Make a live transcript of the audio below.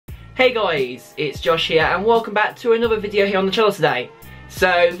Hey guys, it's Josh here and welcome back to another video here on the channel today.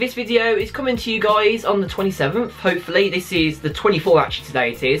 So this video is coming to you guys on the 27th, hopefully. This is the 24th actually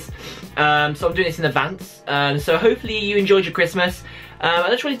today it is. So I'm doing this in advance. So hopefully you enjoyed your Christmas. I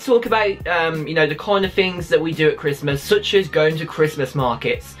just wanted to talk about, you know, the kind of things that we do at Christmas, such as going to Christmas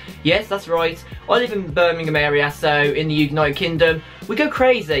markets. Yes, that's right. I live in Birmingham area, so in the United Kingdom, we go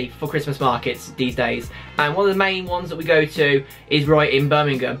crazy for Christmas markets these days. And one of the main ones that we go to is right in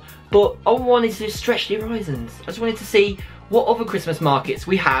Birmingham. But I wanted to stretch the horizons. I just wanted to see what other Christmas markets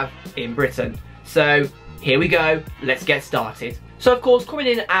we have in Britain. So here we go, let's get started. So of course, coming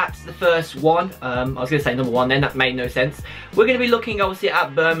in at the first one, I was going to say number one then, that made no sense. We're going to be looking obviously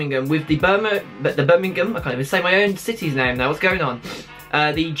at Birmingham with the Birmingham, I can't even say my own city's name now, what's going on?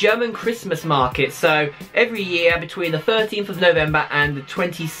 The German Christmas market. So every year between the 13th of November and the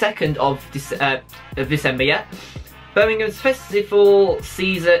 22nd of December, yeah? Birmingham's festive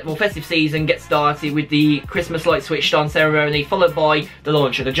season gets started with the Christmas light switched on ceremony, followed by the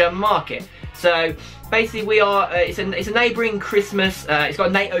launch of the German market. So basically, we are it's a neighbouring Christmas. It's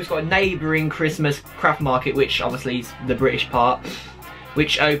got a neighbouring Christmas craft market, which obviously is the British part,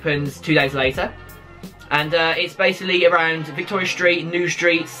 which opens 2 days later. And it's basically around Victoria Street, New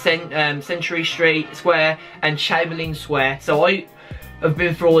Street, Century Street Square, and Chamberlain Square. So I have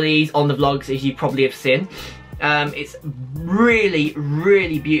been through all these on the vlogs, as you probably have seen. It's really,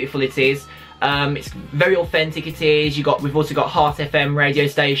 really beautiful. It is. It's very authentic. It is. We've also got Heart FM radio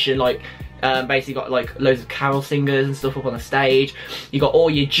station, like basically got like loads of carol singers and stuff up on the stage. You got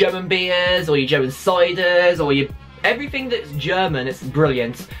all your German beers, all your German ciders, all your everything that's German. It's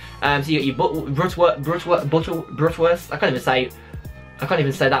brilliant. So you got your Bratwurst. I can't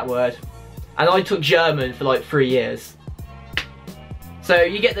even say that word. And I took German for like 3 years. So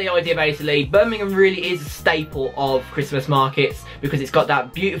you get the idea basically. Birmingham really is a staple of Christmas markets because it's got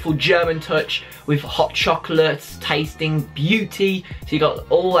that beautiful German touch with hot chocolates, tasting beauty. So you got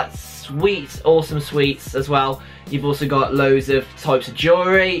all that sweet, awesome sweets as well. You've also got loads of types of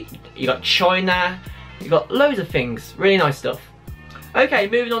jewellery. You got china. You got loads of things. Really nice stuff. Okay,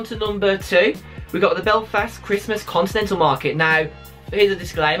 moving on to number 2. We've got the Belfast Christmas Continental Market. Now, here's a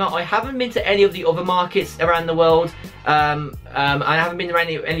disclaimer, I haven't been to any of the other markets around the world. I haven't been around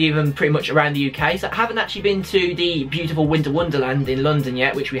any of them pretty much around the UK, so I haven't actually been to the beautiful Winter Wonderland in London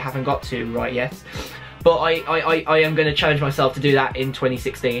yet, which we haven't got to right yet. But I am going to challenge myself to do that in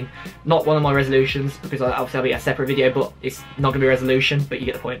 2016. Not one of my resolutions, because obviously I'll be a separate video, but it's not going to be a resolution, but you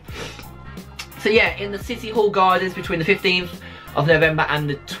get the point. So yeah, in the City Hall Gardens between the 15th of November and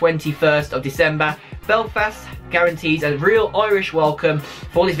the 21st of December, Belfast guarantees a real Irish welcome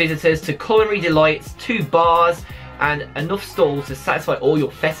for all its visitors to culinary delights, 2 bars and enough stalls to satisfy all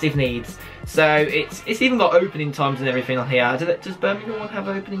your festive needs. So it's even got opening times and everything on here. Does Birmingham one have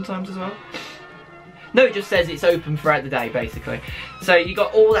opening times as well? No, it just says it's open throughout the day, basically. So you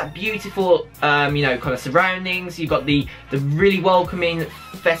got all that beautiful, you know, kind of surroundings. You've got the really welcoming,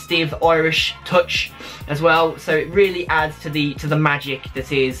 festive Irish touch as well. So it really adds to the magic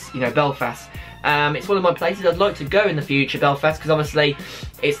that is, you know, Belfast. It's one of my places I'd like to go in the future, Belfast, because obviously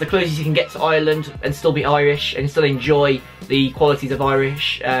it's the closest you can get to Ireland and still be Irish and still enjoy the qualities of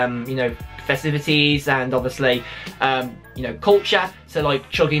Irish, you know, festivities and obviously, you know, culture. So like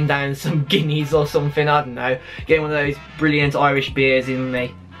chugging down some Guinness or something, I don't know, getting one of those brilliant Irish beers in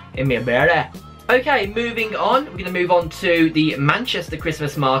me beer. Okay, moving on, we're going to move on to the Manchester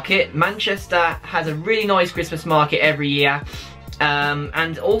Christmas market. Manchester has a really nice Christmas market every year.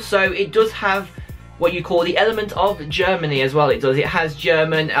 And also it does have what you call the element of Germany as well. It does. It has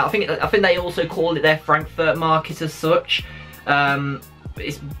German. I think they also call it their Frankfurt market as such.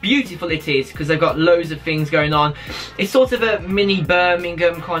 It's beautiful. It is, because they've got loads of things going on. It's sort of a mini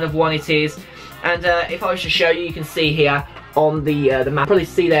Birmingham kind of one. It is. And if I was to show you, you can see here on the map. Probably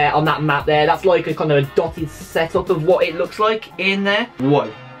see there on that map there. That's like a kind of a dotted setup of what it looks like in there.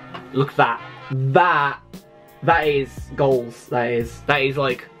 Whoa! Look at that. That is goals. That is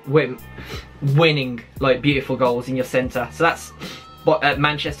like winning like beautiful goals in your centre. So that's what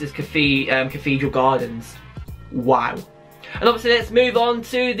Manchester's Cathedral Gardens. Wow. And obviously let's move on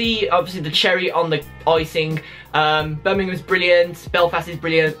to the cherry on the icing. Birmingham's brilliant, Belfast is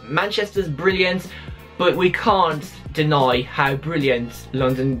brilliant, Manchester's brilliant, but we can't deny how brilliant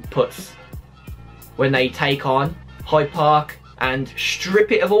London puts when they take on Hyde Park and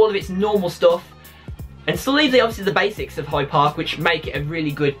strip it of all of its normal stuff and still leave obviously the basics of Hyde Park, which make it a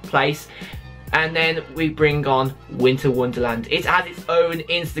really good place. And then we bring on Winter Wonderland. It has its own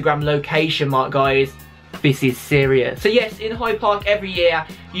Instagram location, mark, guys. This is serious. So yes, in Hyde Park every year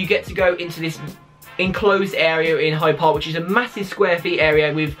you get to go into this enclosed area in Hyde Park, which is a massive square feet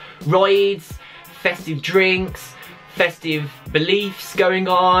area with rides, festive drinks, festive beliefs going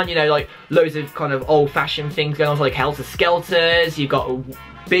on, you know, like loads of kind of old-fashioned things going on, like Helter Skelters, you've got a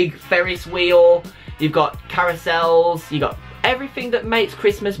big Ferris wheel, you've got carousels, you've got everything that makes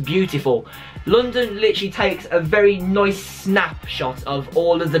Christmas beautiful. London literally takes a very nice snapshot of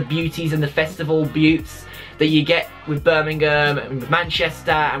all of the beauties and the festival beauts that you get with Birmingham and with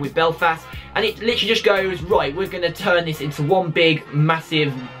Manchester and with Belfast, and it literally just goes, right, we're going to turn this into one big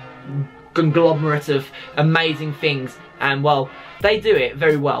massive conglomerate of amazing things, and well, they do it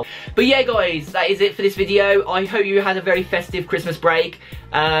very well. But yeah guys, that is it for this video. I hope you had a very festive Christmas break.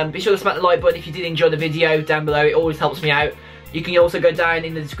 Be sure to smack the like button if you did enjoy the video down below, it always helps me out. You can also go down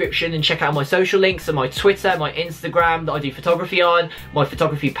in the description and check out my social links, so my Twitter, my Instagram that I do photography on, my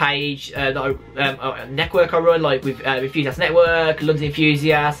photography page, network I run, like with Enthusiast Network, London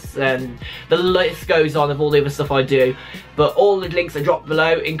Enthusiasts, and the list goes on of all the other stuff I do. But all the links are dropped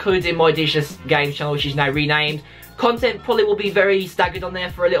below, including my Digiless Games channel, which is now renamed. Content probably will be very staggered on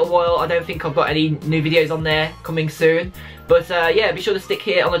there for a little while. I don't think I've got any new videos on there coming soon. But yeah, be sure to stick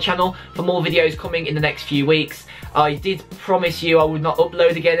here on the channel for more videos coming in the next few weeks. I did promise you I would not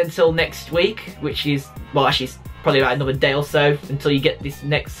upload again until next week, which is, well, actually it's probably about another day or so until you get this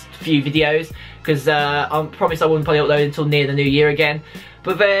next few videos, because I promised I wouldn't probably upload until near the new year again.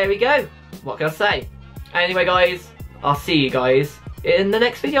 But there we go, what can I say? Anyway guys, I'll see you guys in the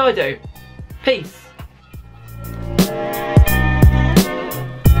next video I do. Peace.